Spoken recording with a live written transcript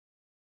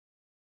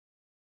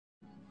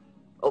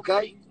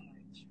Okay?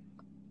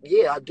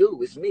 Yeah, I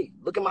do. It's me.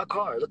 Look at my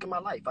car. Look at my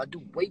life. I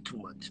do way too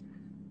much.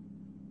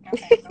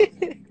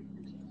 Okay.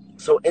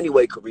 So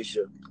anyway,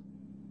 Caresha,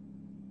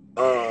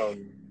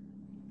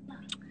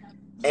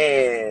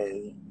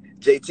 and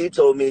JT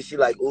told me, she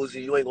like,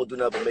 Uzi, you ain't gonna do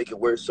nothing but make it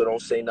worse, so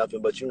don't say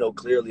nothing. But you know,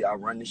 clearly I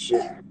run this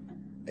shit,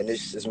 and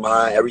this is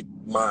mine.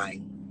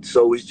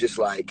 So it's just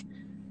like,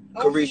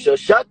 Caresha,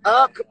 shut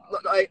up.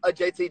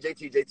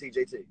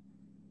 JT.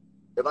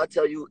 If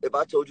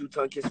I told you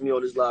tongue kiss me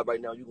on this live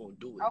right now, you gonna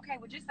do it. Okay,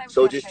 well just say.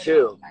 So just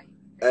chill.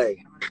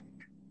 Hey,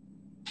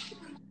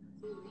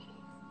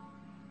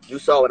 you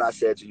saw what I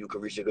said to you,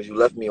 Caresha, because you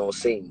left me on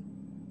scene.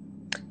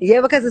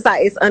 Yeah, because it's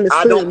like, it's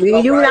understood. Me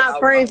and you not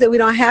friends, and we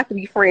don't have to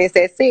be friends.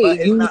 That's it. But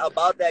it's not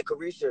about that,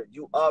 Caresha.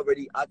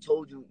 I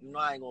told you,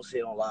 I ain't gonna say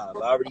it on live. I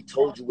already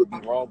told you what be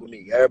wrong with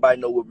me. Everybody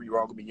know what be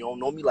wrong with me. You don't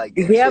know me like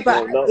that. Yeah,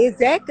 so but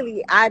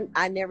exactly.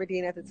 I never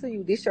did nothing to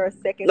you. This your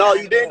second time. No,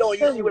 you didn't know.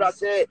 You see what I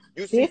said.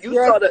 You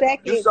saw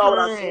what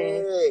I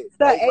said.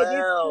 So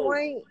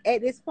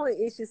at this point,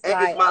 it's just and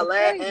like, it's my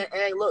last.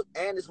 And look,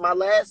 and it's my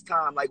last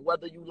time. Like,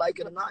 whether you like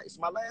it or not, it's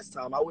my last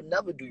time. I would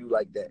never do you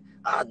like that.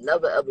 I'd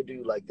never ever do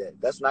you like that.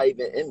 That's not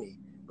even in me.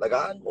 Like,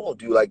 I won't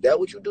do you like that.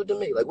 What you do to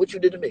me? Like, what you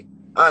did to me?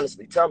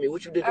 Honestly, tell me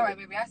what you did to me. All right,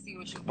 baby, I see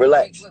what you want.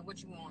 Relax.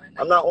 What you want.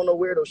 I'm not on no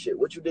weirdo shit.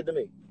 What you did to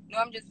me? No,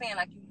 I'm just saying,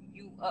 like,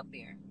 you up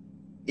there.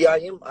 Yeah, I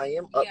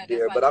am up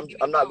there, but I'm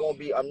not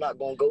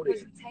gonna go there.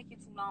 You taking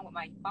too long with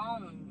my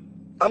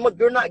phone.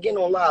 You're not getting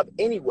on live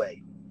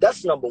anyway.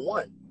 That's number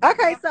one.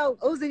 Okay, so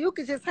Uzi, you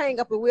could just hang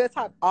up and we'll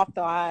talk off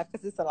the live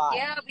because it's a lot.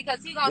 Yeah,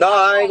 because he gonna.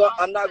 No,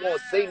 I'm not gonna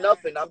say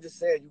nothing. I'm just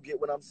saying, you get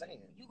what I'm saying.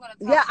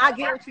 Yeah, I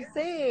get what you're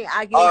saying.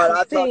 I get all right,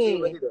 what you're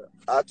saying.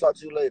 I'll talk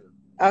to you later.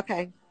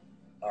 Okay.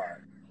 All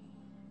right.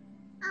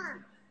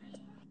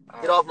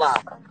 Get off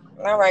live.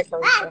 All right,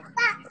 Caresha.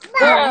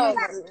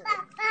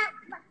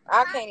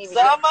 I can't even.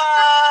 Summer!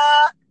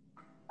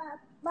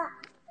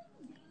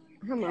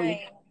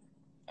 Hey,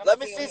 let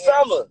me see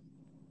Summer.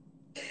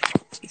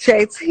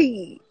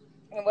 JT.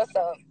 What's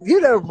up? You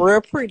look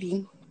real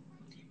pretty.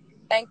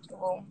 Thank you.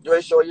 You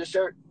ready to show your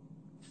shirt?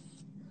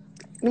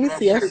 Let me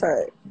see your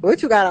shirt.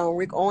 What you got on,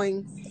 Rick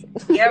Owens?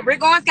 Yeah,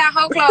 Rick Owens got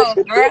whole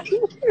clothes, girl.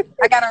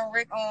 I got on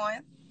Rick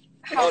Owens.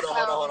 Hold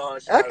on.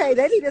 Okay,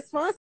 they need a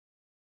sponsor.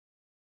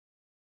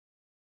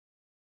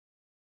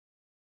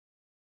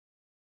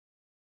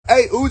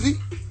 Hey, Uzi,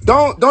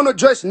 don't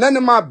address none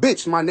of my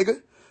bitch, my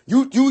nigga.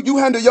 You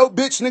handle your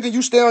bitch, nigga.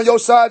 You stay on your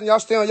side and y'all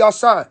stay on y'all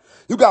side.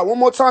 You got one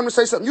more time to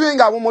say something. You ain't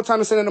got one more time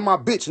to say nothing to my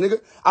bitch, nigga.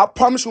 I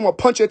promise you I'm gonna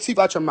punch your teeth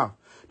out your mouth.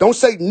 Don't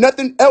say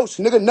nothing else,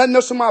 nigga. Nothing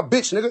else to my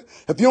bitch, nigga.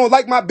 If you don't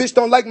like my bitch,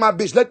 don't like my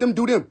bitch. Let them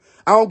do them.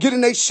 I don't get in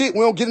they shit.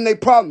 We don't get in they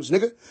problems,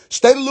 nigga.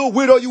 Stay the little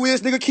weirdo you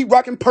is, nigga. Keep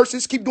rocking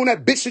purses. Keep doing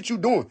that bitch shit you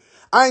doing.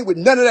 I ain't with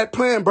none of that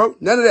plan, bro.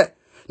 None of that.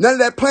 None of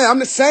that plan. I'm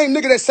the same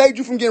nigga that saved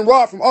you from getting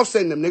robbed from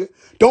offsetting them, nigga.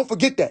 Don't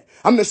forget that.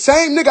 I'm the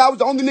same nigga. I was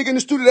the only nigga in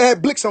the studio that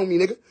had blicks on me,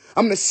 nigga.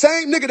 I'm the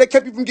same nigga that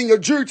kept you from getting your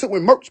jury took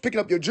when Merck's picking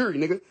up your jury,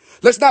 nigga.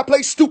 Let's not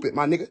play stupid,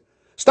 my nigga.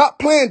 Stop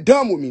playing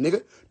dumb with me,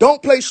 nigga.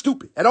 Don't play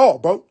stupid at all,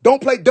 bro.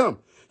 Don't play dumb.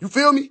 You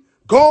feel me?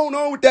 Go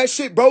on with that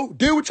shit, bro.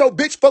 Deal with your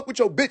bitch, fuck with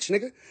your bitch,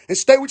 nigga. And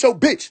stay with your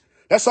bitch.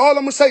 That's all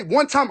I'm gonna say.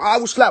 One time I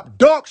will slap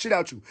dog shit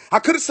out you. I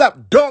could have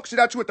slapped dog shit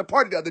out you at the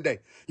party the other day.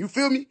 You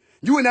feel me?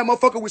 You and that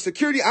motherfucker with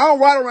security. I don't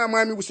ride around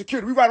Miami with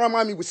security. We ride around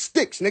Miami with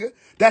sticks, nigga.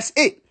 That's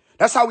it.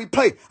 That's how we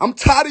play. I'm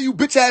tired of you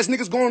bitch ass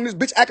niggas going on this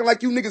bitch acting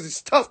like you niggas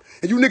is tough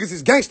and you niggas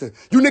is gangster.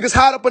 You niggas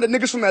hide up on the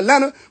niggas from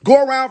Atlanta,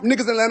 go around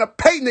niggas in Atlanta,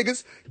 pay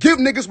niggas, give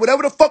niggas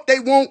whatever the fuck they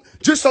want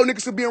just so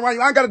niggas can be around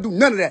you. I ain't gotta do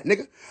none of that,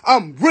 nigga.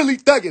 I'm really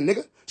thugging,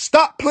 nigga.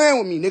 Stop playing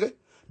with me, nigga.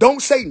 Don't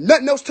say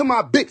nothing else to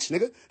my bitch,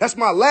 nigga. That's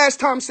my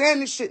last time saying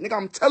this shit, nigga.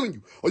 I'm telling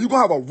you. Or you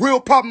gonna have a real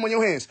problem on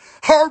your hands.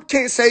 Herb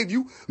can't save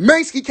you.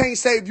 Mainsky can't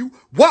save you.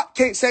 Watt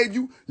can't save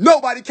you.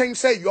 Nobody can't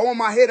save you. I want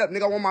my head up,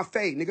 nigga. I want my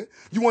fade, nigga.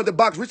 You want to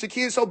box Richard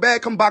Kidd so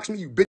bad? Come box me,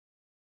 you bitch.